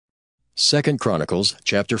2 Chronicles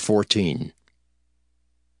chapter 14.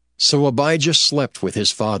 So Abijah slept with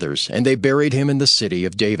his fathers, and they buried him in the city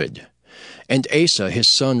of David. And Asa his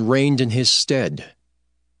son reigned in his stead.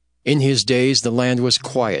 In his days the land was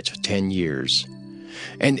quiet 10 years.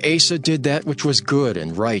 And Asa did that which was good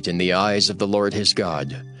and right in the eyes of the Lord his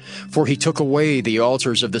God. For he took away the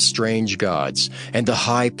altars of the strange gods, and the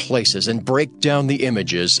high places, and brake down the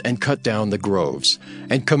images, and cut down the groves,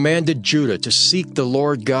 and commanded Judah to seek the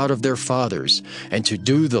Lord God of their fathers, and to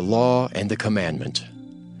do the law and the commandment.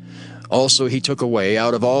 Also he took away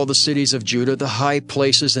out of all the cities of Judah the high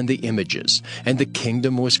places and the images, and the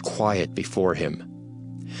kingdom was quiet before him.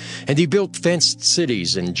 And he built fenced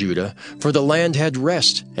cities in Judah, for the land had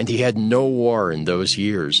rest, and he had no war in those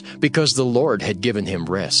years, because the Lord had given him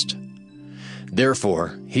rest.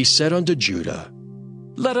 Therefore he said unto Judah,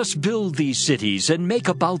 Let us build these cities, and make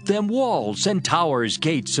about them walls, and towers,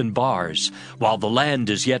 gates, and bars, while the land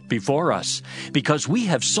is yet before us, because we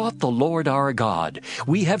have sought the Lord our God.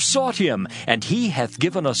 We have sought him, and he hath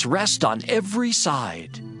given us rest on every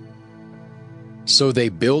side. So they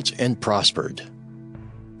built and prospered.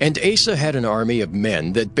 And Asa had an army of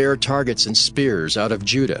men that bare targets and spears out of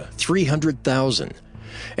Judah, 300,000,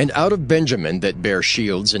 and out of Benjamin that bare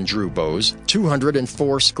shields and drew bows,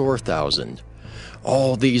 280,000.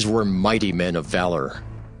 All these were mighty men of valor.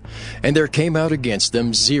 And there came out against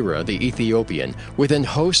them Zerah the Ethiopian, with an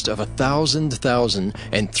host of 1,000,000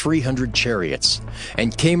 and 300 chariots,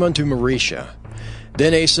 and came unto Maresha.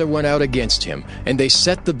 Then Asa went out against him, and they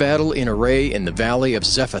set the battle in array in the valley of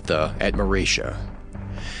Zephathah at Maresha.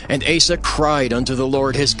 And Asa cried unto the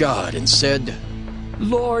Lord his God, and said,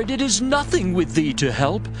 Lord, it is nothing with thee to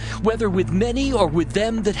help, whether with many or with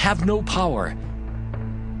them that have no power.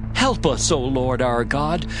 Help us, O Lord our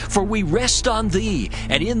God, for we rest on thee,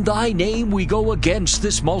 and in thy name we go against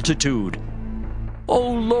this multitude. O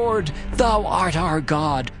Lord, thou art our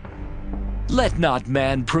God. Let not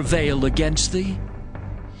man prevail against thee.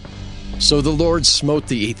 So the Lord smote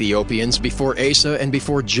the Ethiopians before Asa and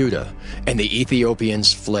before Judah, and the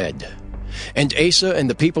Ethiopians fled. And Asa and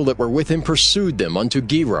the people that were with him pursued them unto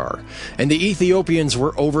Gerar, and the Ethiopians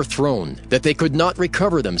were overthrown, that they could not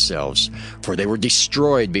recover themselves, for they were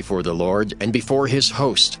destroyed before the Lord and before his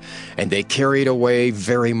host, and they carried away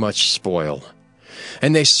very much spoil.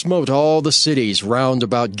 And they smote all the cities round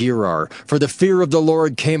about Gerar, for the fear of the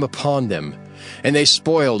Lord came upon them. And they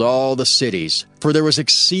spoiled all the cities, for there was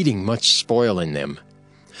exceeding much spoil in them.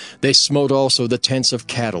 They smote also the tents of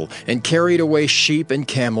cattle, and carried away sheep and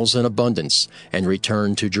camels in abundance, and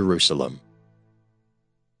returned to Jerusalem.